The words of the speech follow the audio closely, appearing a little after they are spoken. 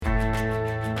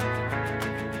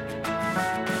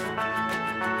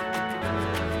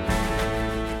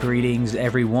Greetings,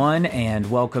 everyone, and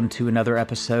welcome to another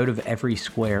episode of Every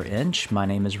Square Inch. My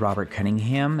name is Robert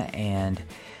Cunningham, and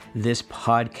this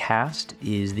podcast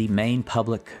is the main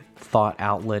public thought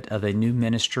outlet of a new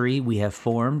ministry we have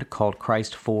formed called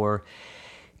Christ for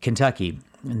Kentucky.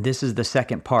 And this is the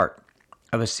second part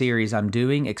of a series I'm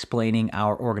doing explaining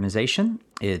our organization,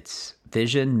 its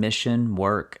vision, mission,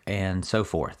 work, and so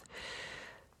forth.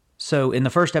 So in the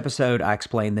first episode, I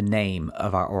explained the name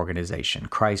of our organization,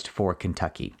 Christ for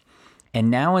Kentucky.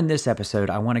 And now in this episode,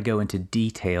 I want to go into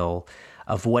detail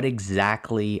of what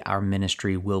exactly our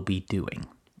ministry will be doing.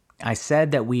 I said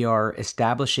that we are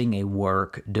establishing a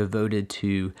work devoted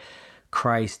to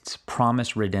Christ's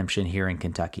promised redemption here in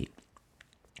Kentucky.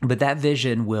 But that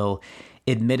vision will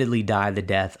admittedly die the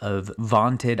death of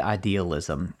vaunted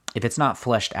idealism if it's not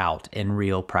fleshed out in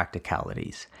real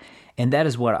practicalities. And that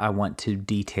is what I want to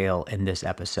detail in this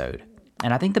episode.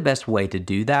 And I think the best way to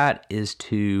do that is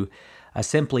to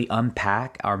simply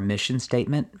unpack our mission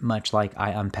statement, much like I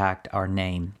unpacked our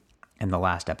name in the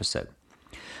last episode.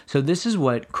 So this is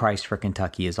what Christ for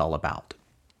Kentucky is all about.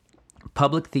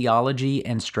 Public theology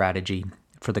and strategy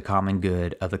for the common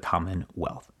good of the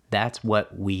Commonwealth. That's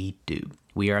what we do.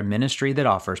 We are a ministry that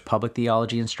offers public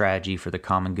theology and strategy for the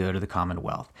common good of the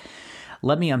Commonwealth.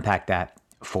 Let me unpack that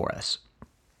for us.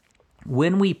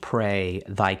 When we pray,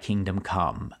 "Thy kingdom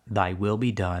come, thy will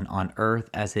be done on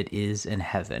earth as it is in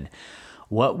heaven,"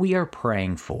 what we are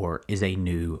praying for is a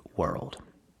new world.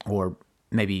 Or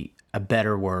maybe a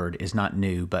better word is not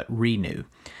new, but renew.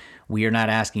 We are not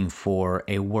asking for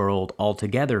a world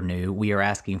altogether new. We are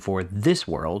asking for this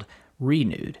world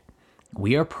renewed.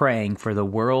 We are praying for the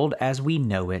world as we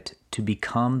know it to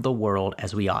become the world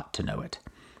as we ought to know it.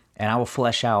 And I will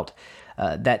flesh out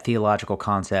that theological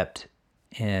concept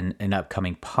in an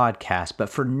upcoming podcast. But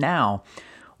for now,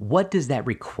 what does that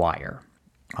require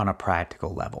on a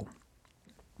practical level?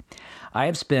 I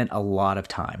have spent a lot of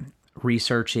time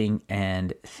researching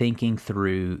and thinking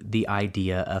through the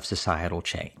idea of societal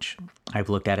change. I've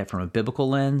looked at it from a biblical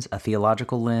lens, a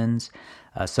theological lens,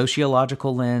 a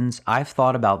sociological lens. I've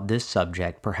thought about this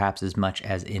subject perhaps as much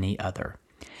as any other.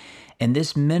 And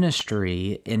this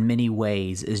ministry, in many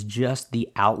ways, is just the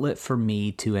outlet for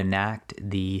me to enact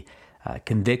the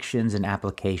convictions and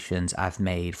applications I've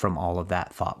made from all of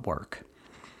that thought work.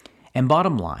 And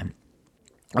bottom line,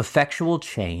 effectual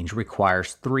change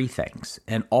requires three things,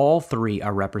 and all three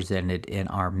are represented in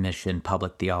our mission,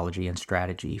 public theology, and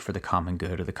strategy for the common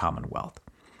good of the Commonwealth.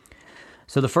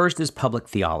 So the first is public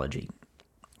theology.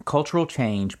 Cultural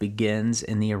change begins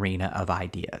in the arena of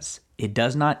ideas. It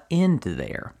does not end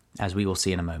there, as we will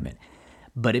see in a moment,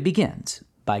 but it begins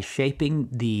by shaping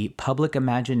the public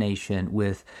imagination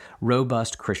with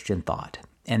robust Christian thought.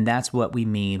 And that's what we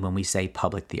mean when we say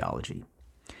public theology.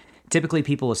 Typically,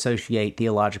 people associate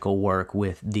theological work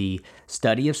with the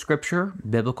study of Scripture,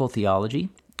 biblical theology,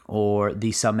 or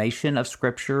the summation of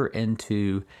Scripture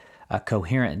into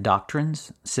coherent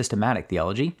doctrines, systematic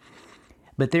theology.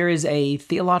 But there is a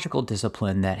theological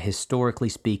discipline that, historically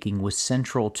speaking, was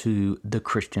central to the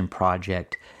Christian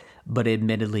project, but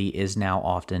admittedly is now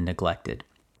often neglected.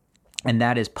 And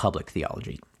that is public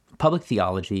theology. Public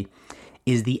theology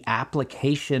is the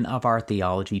application of our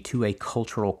theology to a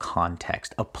cultural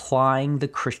context, applying the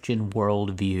Christian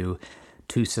worldview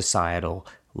to societal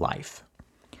life.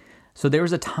 So there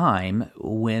was a time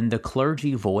when the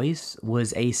clergy voice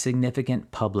was a significant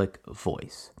public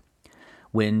voice.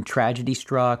 When tragedy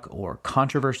struck or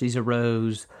controversies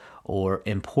arose or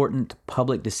important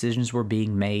public decisions were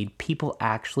being made, people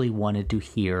actually wanted to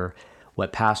hear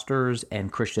what pastors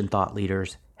and Christian thought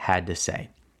leaders had to say.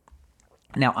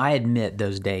 Now, I admit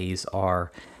those days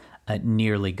are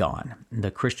nearly gone. The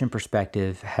Christian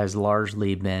perspective has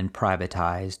largely been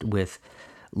privatized with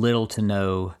little to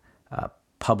no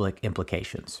public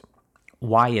implications.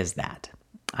 Why is that?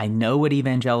 I know what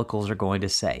evangelicals are going to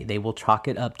say. They will chalk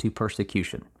it up to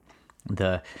persecution.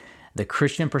 The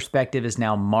Christian perspective is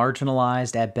now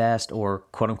marginalized at best or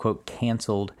quote-unquote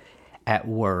canceled at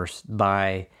worst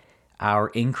by our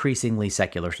increasingly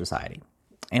secular society.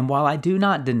 And while I do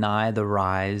not deny the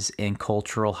rise in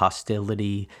cultural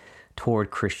hostility toward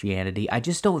Christianity, I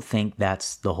just don't think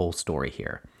that's the whole story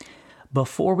here.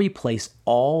 Before we place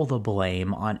all the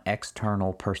blame on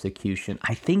external persecution,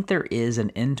 I think there is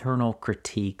an internal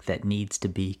critique that needs to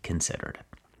be considered.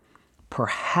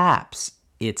 Perhaps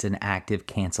it's an active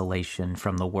cancellation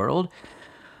from the world,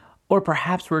 or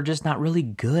perhaps we're just not really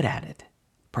good at it.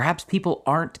 Perhaps people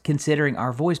aren't considering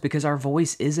our voice because our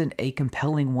voice isn't a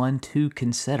compelling one to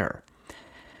consider.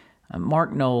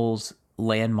 Mark Noll's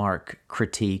landmark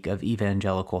critique of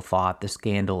evangelical thought, The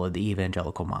Scandal of the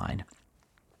Evangelical Mind,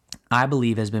 I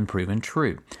believe has been proven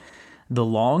true. The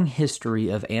long history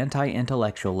of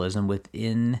anti-intellectualism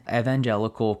within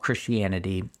evangelical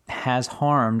Christianity has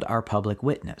harmed our public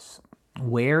witness.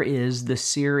 Where is the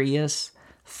serious,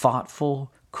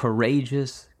 thoughtful,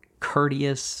 courageous,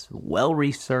 courteous,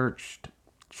 well-researched,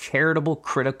 charitable,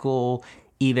 critical,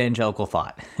 evangelical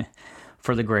thought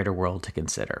for the greater world to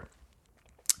consider?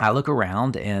 I look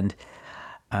around and,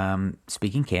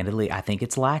 speaking candidly, I think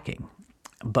it's lacking.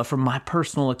 But from my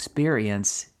personal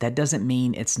experience, that doesn't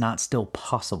mean it's not still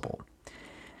possible.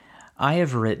 I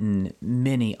have written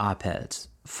many op-eds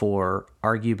for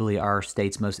arguably our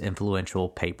state's most influential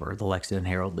paper, the Lexington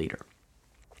Herald-Leader.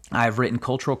 I've written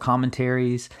cultural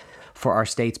commentaries for our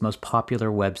state's most popular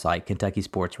website, Kentucky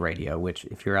Sports Radio, which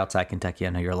if you're outside Kentucky,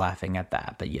 I know you're laughing at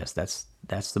that. But yes, that's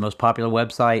the most popular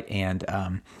website, and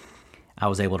I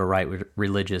was able to write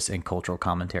religious and cultural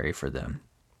commentary for them.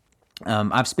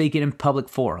 I've spoken in public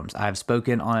forums. I've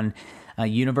spoken on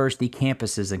university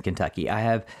campuses in Kentucky. I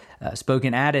have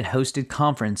spoken at and hosted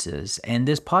conferences, and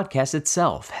this podcast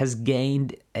itself has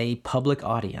gained a public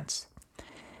audience.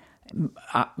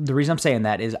 The reason I'm saying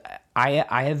that is I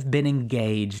have been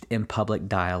engaged in public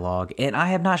dialogue, and I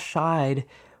have not shied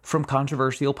from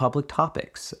controversial public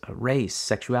topics, race,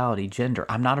 sexuality, gender.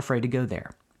 I'm not afraid to go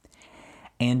there.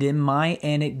 And in my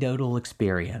anecdotal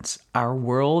experience, our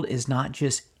world is not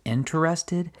just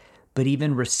interested, but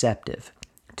even receptive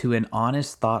to an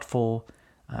honest, thoughtful,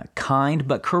 kind,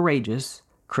 but courageous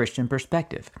Christian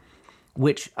perspective,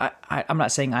 which I'm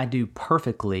not saying I do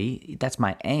perfectly. That's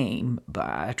my aim, but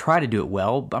I try to do it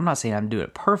well. But I'm not saying I'm doing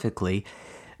it perfectly.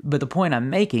 But the point I'm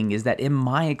making is that in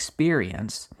my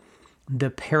experience, the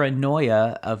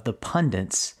paranoia of the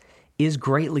pundits is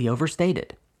greatly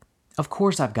overstated. Of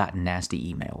course, I've gotten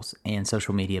nasty emails and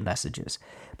social media messages,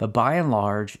 but by and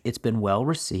large, it's been well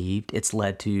received. It's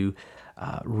led to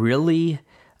really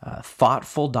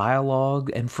thoughtful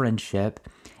dialogue and friendship.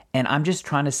 And I'm just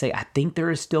trying to say, I think there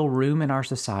is still room in our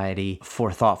society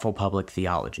for thoughtful public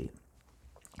theology.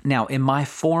 Now, in my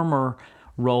former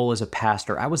role as a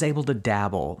pastor, I was able to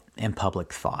dabble in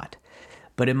public thought.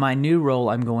 But in my new role,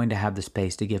 I'm going to have the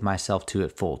space to give myself to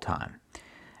it full time.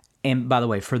 And by the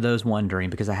way, for those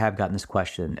wondering, because I have gotten this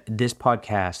question, this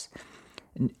podcast,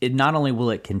 not only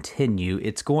will it continue,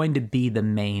 it's going to be the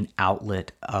main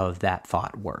outlet of that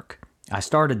thought work. I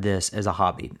started this as a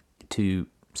hobby to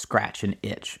scratch an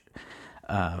itch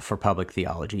for public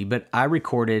theology, but I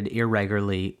recorded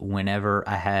irregularly whenever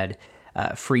I had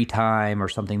free time or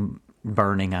something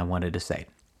burning I wanted to say.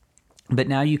 But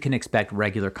now you can expect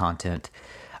regular content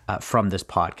from this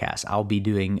podcast. I'll be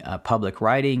doing public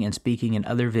writing and speaking in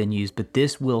other venues, but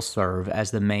this will serve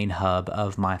as the main hub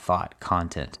of my thought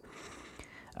content.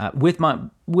 With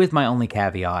my only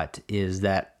caveat is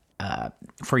that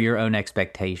for your own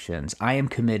expectations, I am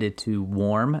committed to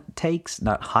warm takes,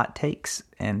 not hot takes.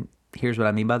 And here's what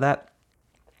I mean by that.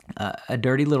 A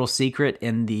dirty little secret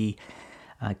in the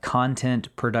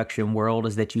content production world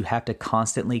is that you have to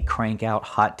constantly crank out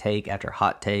hot take after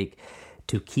hot take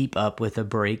to keep up with the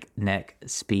breakneck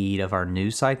speed of our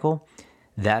news cycle.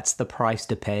 That's the price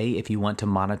to pay if you want to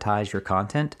monetize your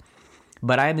content.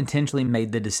 But I have intentionally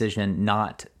made the decision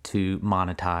not to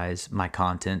monetize my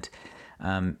content,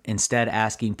 instead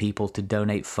asking people to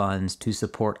donate funds to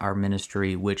support our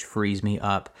ministry, which frees me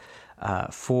up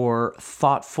for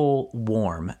thoughtful,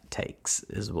 warm takes,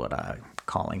 is what I'm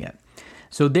calling it.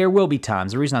 So there will be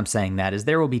times, the reason I'm saying that is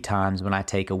there will be times when I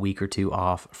take a week or two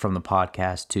off from the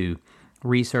podcast to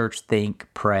research, think,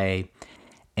 pray,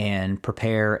 and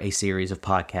prepare a series of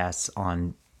podcasts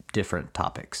on different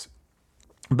topics.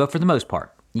 But for the most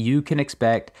part, you can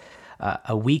expect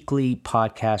a weekly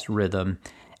podcast rhythm,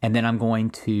 and then I'm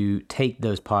going to take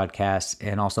those podcasts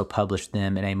and also publish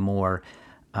them in a more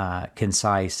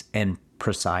concise and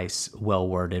precise,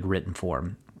 well-worded written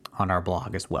form on our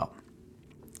blog as well.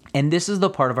 And this is the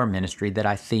part of our ministry that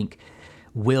I think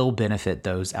will benefit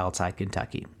those outside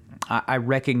Kentucky. I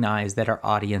recognize that our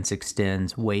audience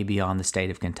extends way beyond the state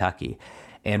of Kentucky.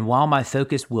 And while my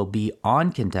focus will be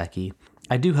on Kentucky,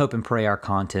 I do hope and pray our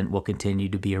content will continue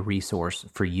to be a resource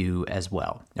for you as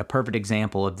well. A perfect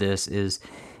example of this is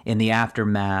in the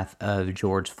aftermath of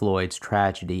George Floyd's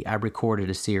tragedy. I recorded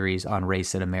a series on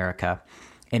race in America.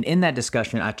 And in that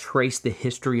discussion, I traced the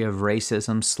history of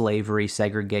racism, slavery,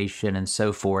 segregation, and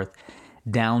so forth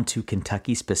down to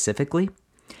Kentucky specifically.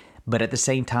 But at the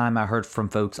same time, I heard from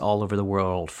folks all over the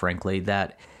world, frankly,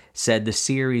 that said the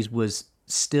series was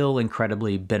still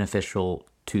incredibly beneficial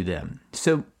to them.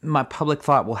 So my public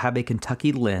thought will have a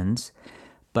Kentucky lens,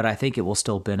 but I think it will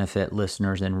still benefit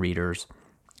listeners and readers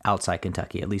outside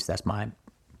Kentucky. At least that's my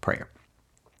prayer.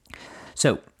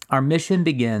 So Our mission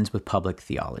begins with public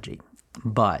theology,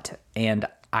 but, and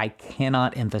I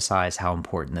cannot emphasize how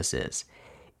important this is,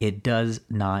 it does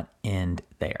not end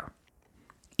there.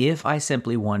 If I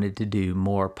simply wanted to do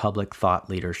more public thought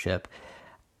leadership,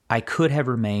 I could have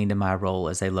remained in my role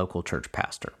as a local church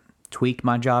pastor, tweaked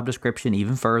my job description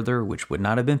even further, which would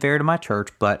not have been fair to my church,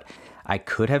 but I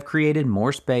could have created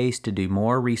more space to do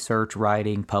more research,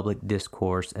 writing, public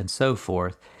discourse, and so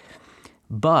forth.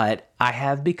 But I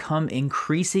have become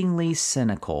increasingly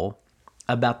cynical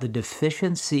about the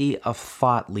deficiency of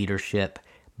thought leadership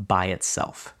by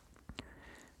itself.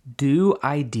 Do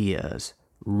ideas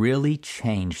really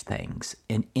change things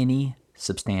in any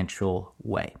substantial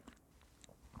way?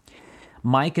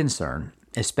 My concern,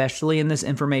 especially in this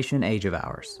information age of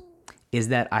ours, is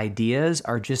that ideas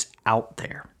are just out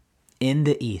there in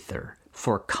the ether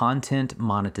for content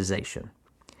monetization.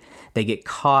 They get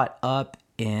caught up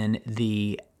in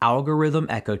the algorithm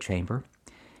echo chamber,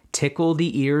 tickle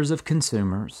the ears of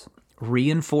consumers,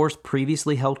 reinforce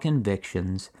previously held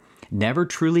convictions, never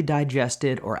truly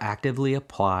digested or actively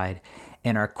applied,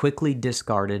 and are quickly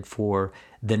discarded for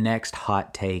the next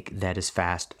hot take that is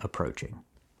fast approaching.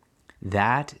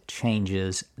 That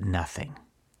changes nothing.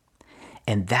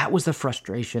 And that was the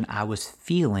frustration I was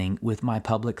feeling with my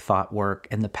public thought work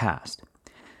in the past.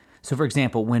 So, for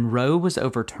example, when Roe was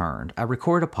overturned, I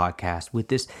recorded a podcast with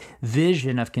this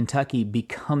vision of Kentucky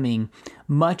becoming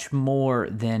much more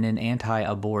than an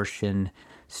anti-abortion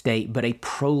state, but a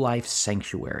pro-life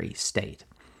sanctuary state.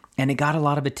 And it got a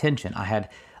lot of attention. I had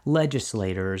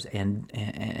legislators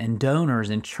and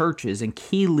donors and churches and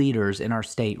key leaders in our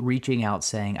state reaching out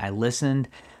saying, I listened,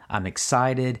 I'm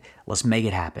excited, let's make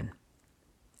it happen.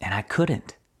 And I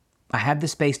couldn't. I had the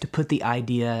space to put the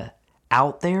idea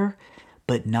out there,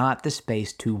 but not the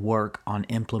space to work on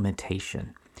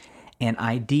implementation. And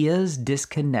ideas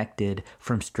disconnected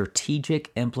from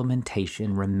strategic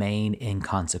implementation remain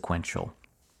inconsequential.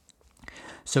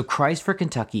 So Christ for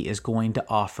Kentucky is going to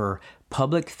offer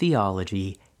public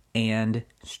theology and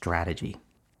strategy.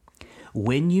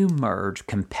 When you merge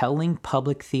compelling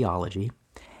public theology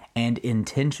and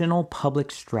intentional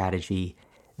public strategy,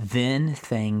 then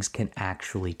things can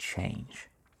actually change.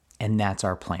 And that's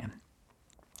our plan.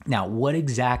 Now, what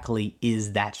exactly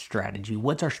is that strategy?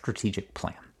 What's our strategic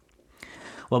plan?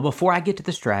 Well, before I get to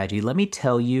the strategy, let me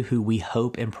tell you who we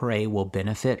hope and pray will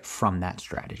benefit from that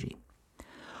strategy.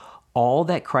 All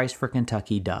that Christ for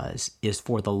Kentucky does is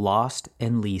for the lost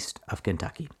and least of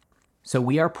Kentucky. So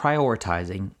we are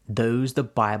prioritizing those the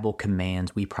Bible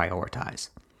commands we prioritize,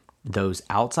 those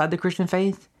outside the Christian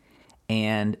faith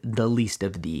and the least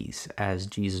of these, as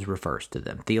Jesus refers to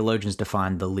them. Theologians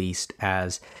define the least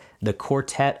as the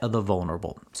quartet of the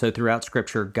vulnerable. So throughout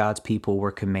Scripture, God's people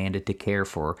were commanded to care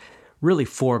for really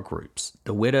four groups: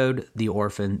 the widowed, the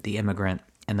orphan, the immigrant,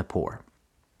 and the poor.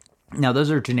 Now, those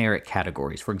are generic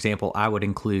categories. For example, I would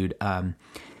include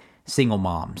single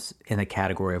moms in the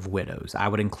category of widows. I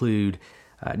would include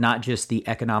not just the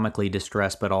economically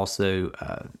distressed, but also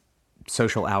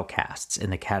social outcasts in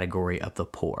the category of the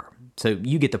poor. So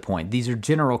you get the point. These are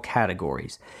general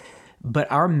categories. But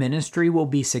our ministry will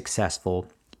be successful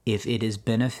if it is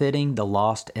benefiting the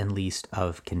lost and least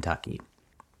of Kentucky.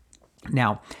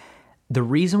 Now, the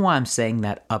reason why I'm saying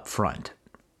that up front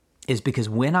is because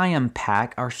when I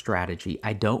unpack our strategy,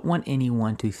 I don't want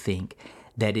anyone to think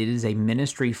that it is a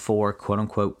ministry for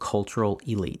quote-unquote cultural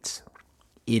elites.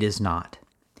 It is not.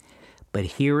 But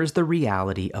here is the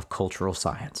reality of cultural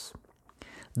science.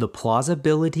 The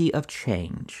plausibility of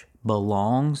change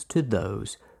belongs to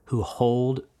those who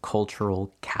hold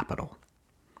cultural capital.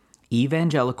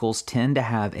 Evangelicals tend to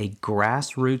have a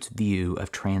grassroots view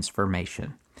of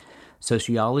transformation.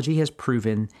 Sociology has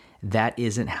proven that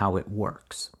isn't how it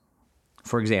works.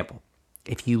 For example,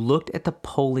 if you looked at the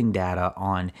polling data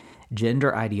on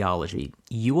gender ideology,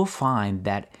 you will find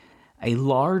that a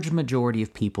large majority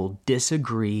of people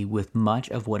disagree with much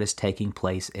of what is taking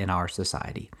place in our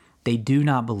society. They do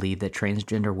not believe that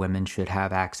transgender women should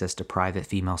have access to private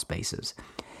female spaces.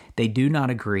 They do not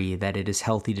agree that it is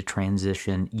healthy to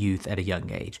transition youth at a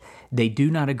young age. They do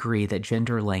not agree that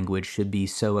gender language should be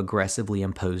so aggressively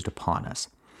imposed upon us.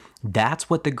 That's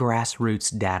what the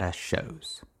grassroots data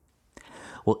shows.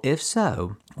 Well, if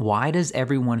so, why does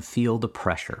everyone feel the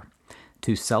pressure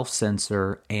to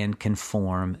self-censor and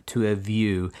conform to a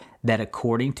view that,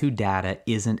 according to data,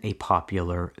 isn't a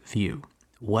popular view?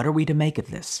 What are we to make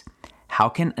of this? How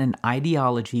can an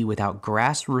ideology without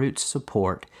grassroots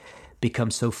support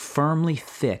become so firmly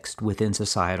fixed within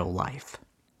societal life?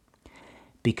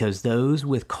 Because those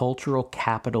with cultural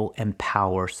capital and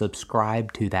power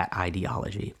subscribe to that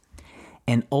ideology.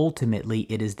 And ultimately,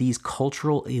 it is these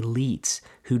cultural elites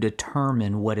who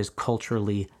determine what is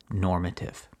culturally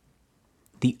normative.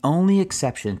 The only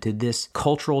exception to this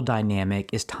cultural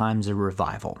dynamic is times of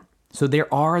revival. So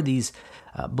there are these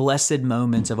blessed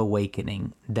moments of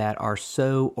awakening that are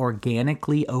so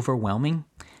organically overwhelming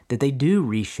that they do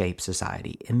reshape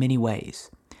society in many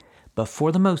ways. But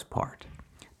for the most part,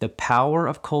 the power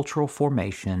of cultural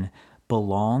formation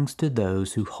belongs to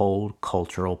those who hold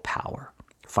cultural power.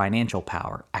 Financial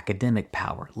power, academic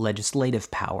power,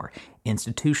 legislative power,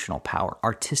 institutional power,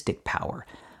 artistic power,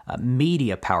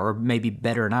 media power, maybe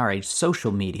better in our age,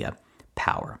 social media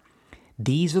power.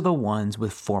 These are the ones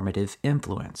with formative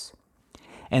influence.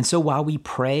 And so while we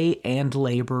pray and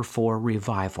labor for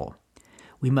revival,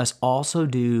 we must also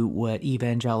do what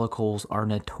evangelicals are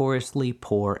notoriously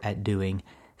poor at doing,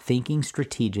 thinking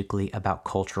strategically about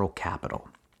cultural capital.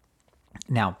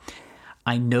 Now,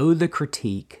 I know the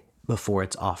critique before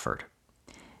it's offered.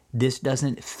 This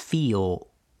doesn't feel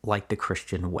like the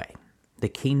Christian way. The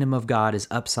kingdom of God is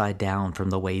upside down from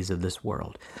the ways of this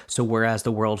world. So whereas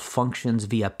the world functions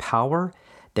via power,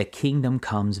 the kingdom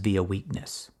comes via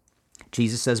weakness.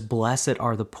 Jesus says, "Blessed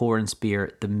are the poor in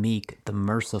spirit, the meek, the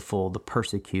merciful, the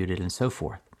persecuted," and so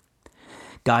forth.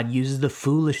 God uses the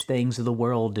foolish things of the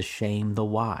world to shame the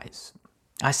wise.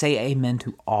 I say amen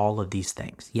to all of these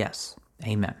things. Yes,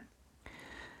 amen.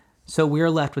 So we are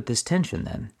left with this tension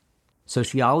then.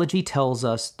 Sociology tells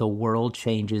us the world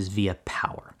changes via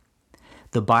power.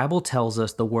 The Bible tells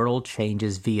us the world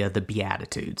changes via the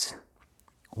Beatitudes.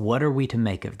 What are we to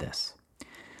make of this?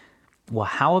 Well,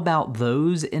 how about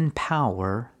those in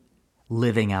power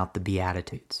living out the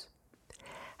Beatitudes?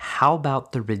 How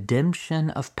about the redemption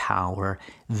of power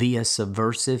via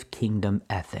subversive kingdom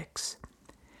ethics?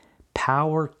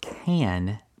 Power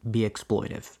can be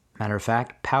exploitive. Matter of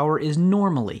fact, power is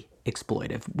normally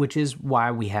exploitive, which is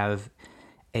why we have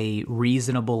a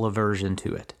reasonable aversion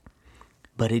to it.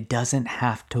 But it doesn't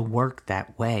have to work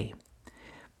that way.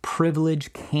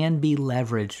 Privilege can be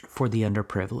leveraged for the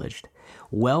underprivileged.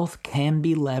 Wealth can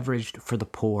be leveraged for the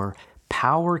poor.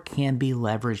 Power can be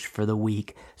leveraged for the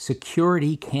weak.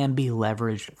 Security can be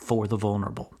leveraged for the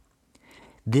vulnerable.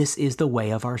 This is the way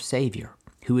of our Savior,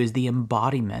 who is the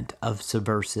embodiment of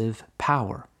subversive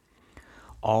power.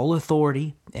 All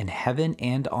authority in heaven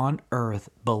and on earth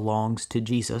belongs to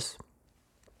Jesus,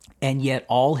 and yet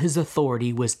all his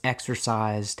authority was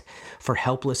exercised for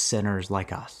helpless sinners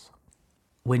like us.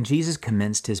 When Jesus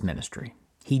commenced his ministry,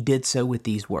 he did so with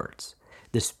these words,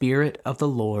 "The Spirit of the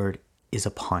Lord is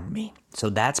upon me." So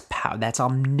that's power, that's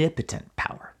omnipotent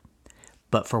power.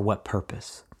 But for what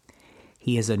purpose?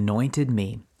 He has anointed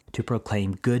me to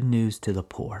proclaim good news to the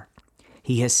poor.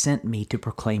 He has sent me to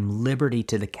proclaim liberty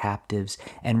to the captives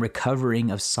and recovering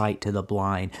of sight to the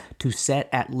blind, to set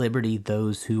at liberty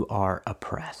those who are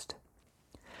oppressed.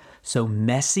 So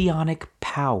messianic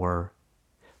power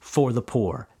for the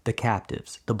poor, the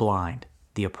captives, the blind,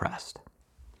 the oppressed.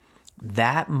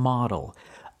 That model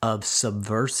of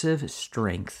subversive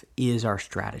strength is our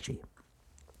strategy.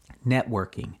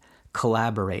 Networking,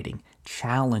 collaborating,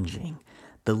 challenging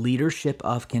the leadership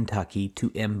of Kentucky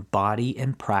to embody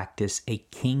and practice a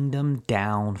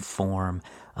kingdom-down form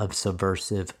of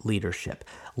subversive leadership,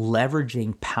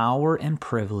 leveraging power and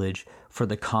privilege for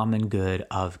the common good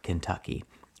of Kentucky.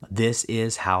 This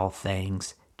is how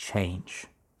things change.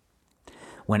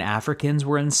 When Africans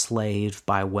were enslaved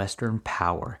by Western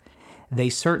power, they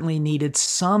certainly needed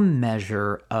some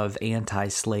measure of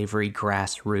anti-slavery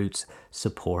grassroots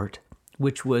support,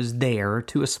 which was there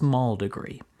to a small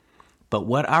degree. But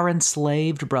what our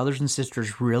enslaved brothers and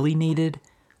sisters really needed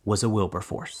was a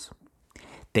Wilberforce.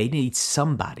 They need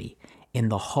somebody in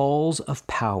the halls of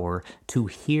power to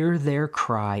hear their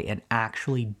cry and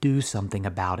actually do something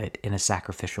about it in a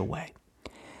sacrificial way.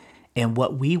 And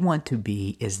what we want to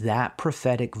be is that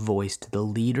prophetic voice to the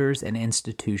leaders and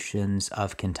institutions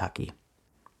of Kentucky.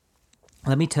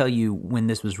 Let me tell you when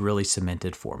this was really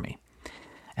cemented for me.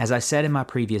 As I said in my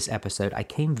previous episode, I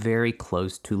came very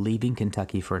close to leaving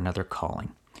Kentucky for another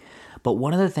calling. But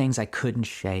one of the things I couldn't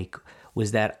shake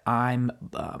was that I'm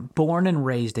born and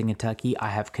raised in Kentucky. I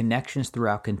have connections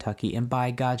throughout Kentucky, and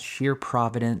by God's sheer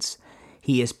providence,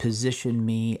 He has positioned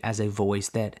me as a voice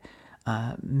that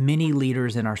many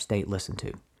leaders in our state listen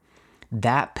to.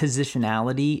 That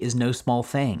positionality is no small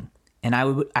thing, and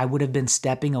I would have been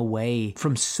stepping away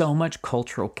from so much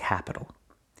cultural capital.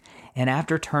 And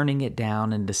after turning it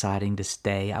down and deciding to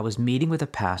stay, I was meeting with a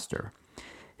pastor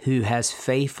who has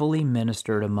faithfully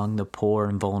ministered among the poor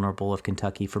and vulnerable of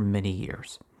Kentucky for many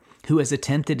years, who has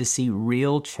attempted to see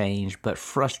real change but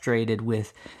frustrated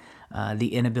with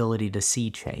the inability to see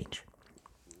change.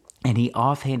 And he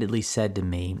offhandedly said to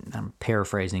me, I'm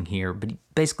paraphrasing here, but he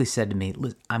basically said to me,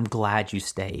 I'm glad you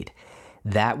stayed.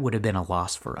 That would have been a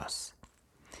loss for us.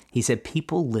 He said,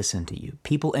 people listen to you.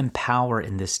 People in power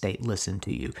in this state listen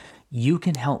to you. You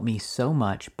can help me so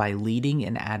much by leading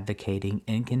and advocating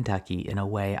in Kentucky in a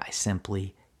way I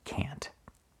simply can't.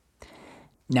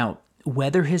 Now,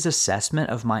 whether his assessment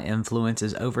of my influence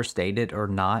is overstated or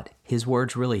not, his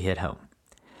words really hit home.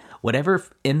 Whatever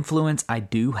influence I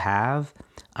do have,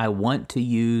 I want to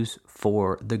use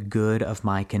for the good of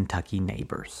my Kentucky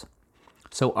neighbors.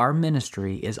 So our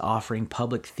ministry is offering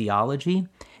public theology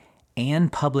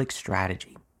and public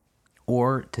strategy.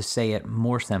 Or to say it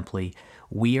more simply,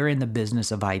 we are in the business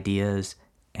of ideas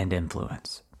and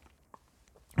influence.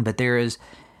 But there is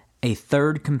a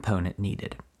third component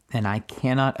needed, and I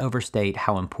cannot overstate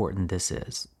how important this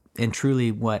is, and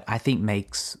truly what I think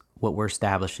makes what we're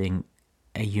establishing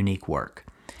a unique work.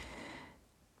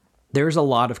 There's a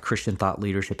lot of Christian thought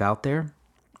leadership out there.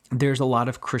 There's a lot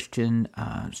of Christian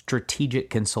strategic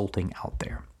consulting out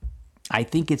there. I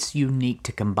think it's unique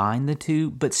to combine the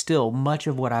two, but still, much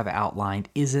of what I've outlined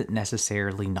isn't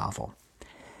necessarily novel.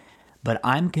 But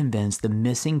I'm convinced the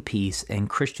missing piece in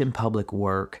Christian public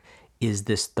work is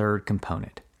this third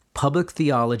component: public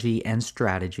theology and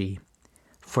strategy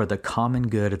for the common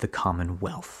good of the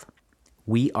commonwealth.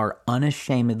 We are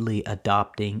unashamedly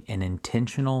adopting an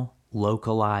intentional,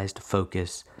 localized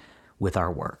focus with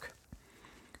our work.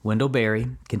 Wendell Berry,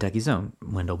 Kentucky's own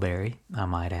Wendell Berry, I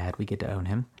might add, we get to own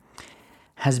him,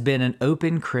 has been an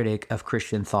open critic of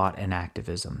Christian thought and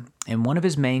activism, and one of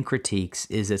his main critiques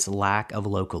is its lack of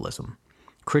localism.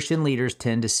 Christian leaders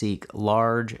tend to seek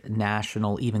large,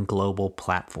 national, even global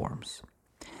platforms.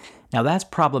 Now that's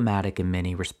problematic in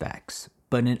many respects,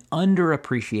 but an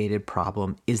underappreciated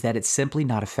problem is that it's simply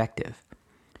not effective.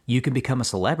 You can become a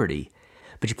celebrity,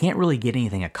 but you can't really get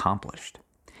anything accomplished.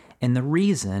 And the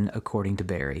reason, according to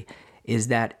Berry, is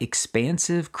that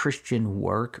expansive Christian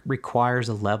work requires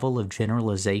a level of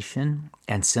generalization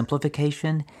and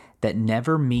simplification that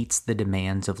never meets the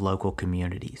demands of local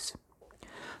communities.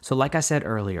 So like I said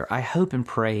earlier, I hope and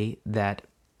pray that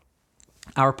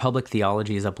our public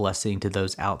theology is a blessing to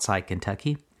those outside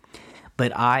Kentucky,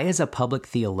 but I, as a public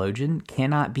theologian,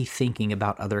 cannot be thinking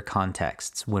about other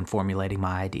contexts when formulating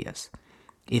my ideas.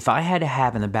 If I had to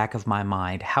have in the back of my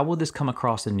mind, how will this come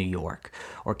across in New York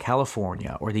or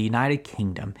California or the United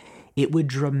Kingdom, it would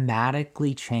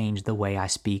dramatically change the way I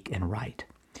speak and write.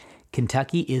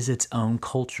 Kentucky is its own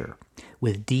culture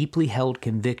with deeply held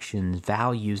convictions,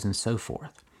 values, and so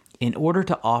forth. In order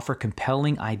to offer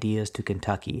compelling ideas to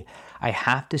Kentucky, I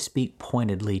have to speak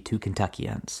pointedly to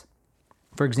Kentuckians.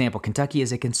 For example, Kentucky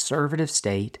is a conservative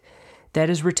state that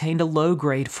has retained a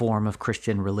low-grade form of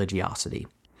Christian religiosity.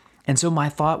 And so my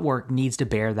thought work needs to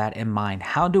bear that in mind.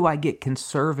 How do I get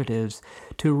conservatives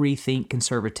to rethink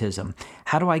conservatism?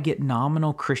 How do I get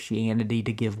nominal Christianity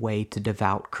to give way to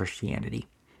devout Christianity?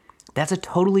 That's a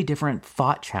totally different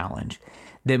thought challenge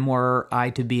than were I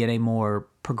to be in a more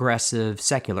progressive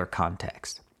secular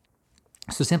context.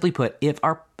 So simply put, if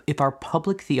our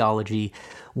public theology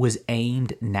was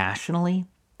aimed nationally,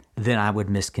 then I would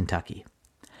miss Kentucky.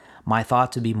 My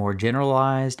thoughts would be more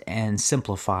generalized and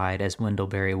simplified, as Wendell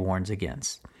Berry warns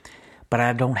against. But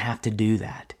I don't have to do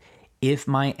that. If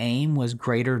my aim was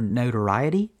greater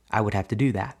notoriety, I would have to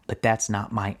do that. But that's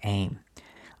not my aim.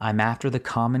 I'm after the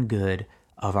common good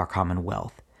of our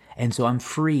commonwealth. And so I'm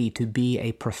free to be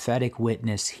a prophetic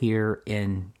witness here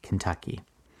in Kentucky.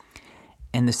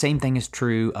 And the same thing is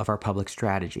true of our public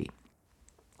strategy.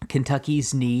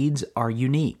 Kentucky's needs are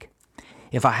unique.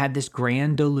 If I had this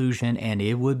grand delusion, and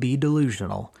it would be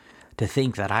delusional, to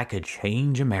think that I could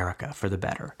change America for the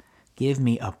better, give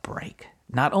me a break.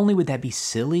 Not only would that be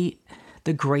silly,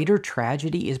 the greater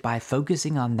tragedy is by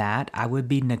focusing on that, I would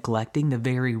be neglecting the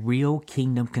very real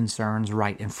kingdom concerns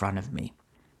right in front of me.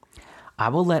 I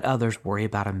will let others worry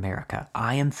about America.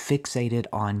 I am fixated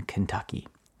on Kentucky.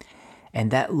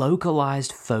 And that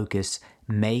localized focus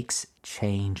makes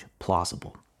change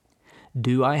plausible.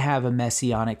 Do I have a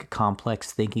messianic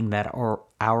complex thinking that our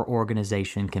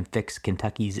organization can fix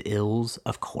Kentucky's ills?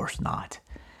 Of course not.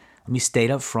 Let me state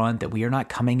up front that we are not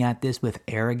coming at this with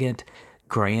arrogant,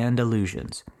 grand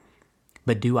illusions.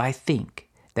 But do I think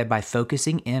that by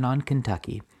focusing in on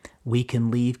Kentucky, we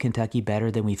can leave Kentucky better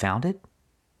than we found it?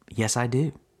 Yes, I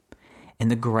do. In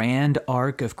the grand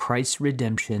arc of Christ's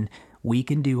redemption, we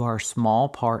can do our small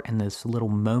part in this little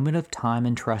moment of time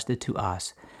entrusted to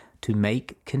us to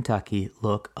make Kentucky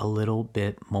look a little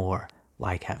bit more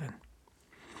like heaven.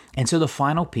 And so the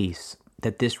final piece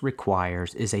that this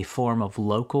requires is a form of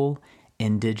local,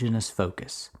 indigenous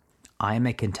focus. I am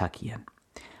a Kentuckian.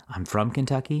 I'm from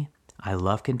Kentucky. I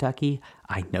love Kentucky.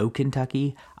 I know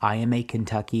Kentucky. I am a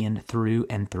Kentuckian through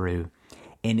and through.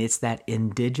 And it's that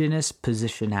indigenous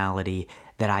positionality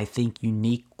that I think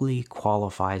uniquely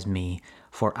qualifies me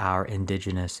for our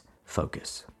indigenous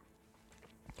focus.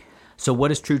 So what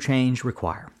does true change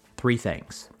require? 3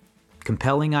 things.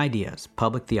 Compelling ideas,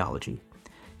 public theology,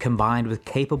 combined with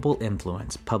capable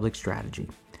influence, public strategy,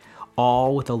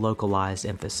 all with a localized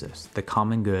emphasis, the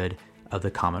common good of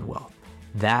the Commonwealth.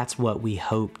 That's what we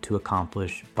hope to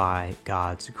accomplish by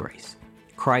God's grace.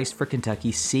 Christ for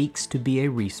Kentucky seeks to be a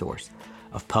resource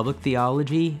of public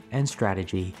theology and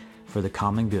strategy for the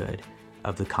common good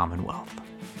of the Commonwealth.